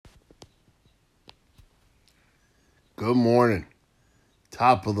Good morning.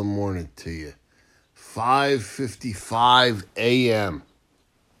 Top of the morning to you. 5:55 a.m.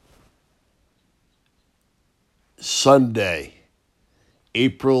 Sunday,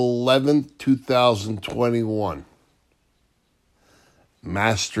 April 11th, 2021.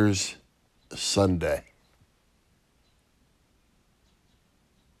 Masters Sunday.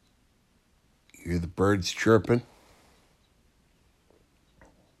 You hear the birds chirping?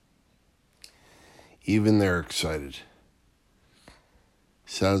 Even they're excited.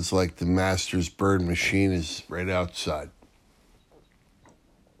 Sounds like the Masters bird machine is right outside.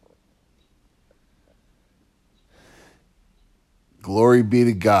 Glory be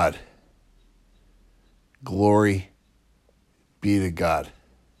to God. Glory be to God.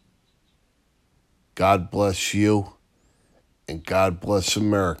 God bless you and God bless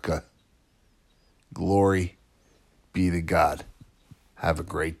America. Glory be to God. Have a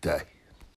great day.